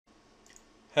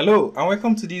Hello and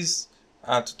welcome to this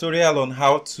tutorial on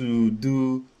how to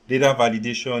do data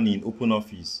validation in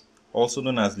OpenOffice, also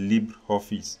known as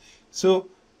LibreOffice. So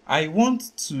I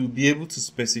want to be able to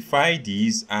specify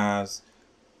these as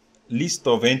list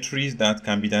of entries that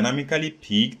can be dynamically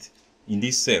picked in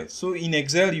this cell. So in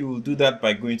Excel, you will do that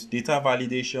by going to data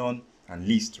validation and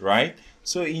list, right?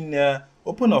 So in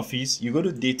OpenOffice, you go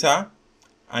to data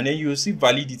and then you will see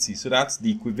validity. So that's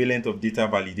the equivalent of data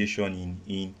validation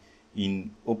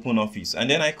in OpenOffice. And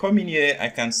then I come in here, I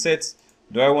can set,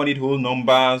 do I want it whole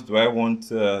numbers? Do I want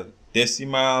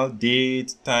decimal,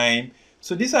 date, time?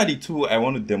 So these are the two I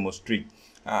want to demonstrate.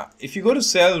 If you go to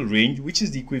cell range, which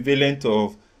is the equivalent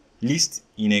of list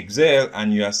in Excel,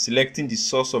 and you are selecting the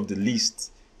source of the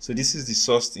list. So this is the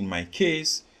source in my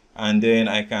case. And then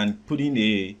I can put in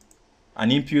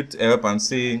an input help and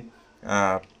say,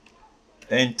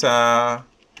 enter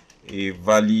a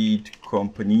valid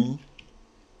company,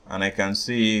 and I can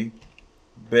say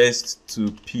best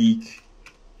to pick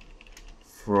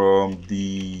from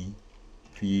the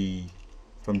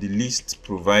list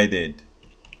provided.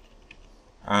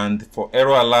 And for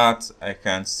error alert, I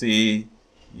can say,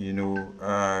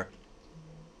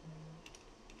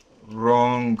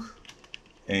 wrong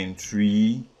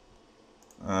entry,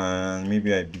 and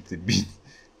maybe I beat a bit.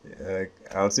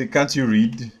 I'll say, can't you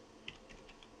read?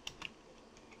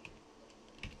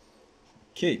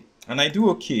 Okay, and I do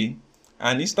okay,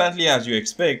 and instantly, as you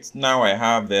expect, now I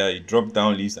have a drop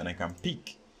down list and I can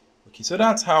pick. Okay, so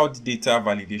that's how the data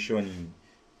validation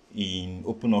in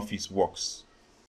OpenOffice works.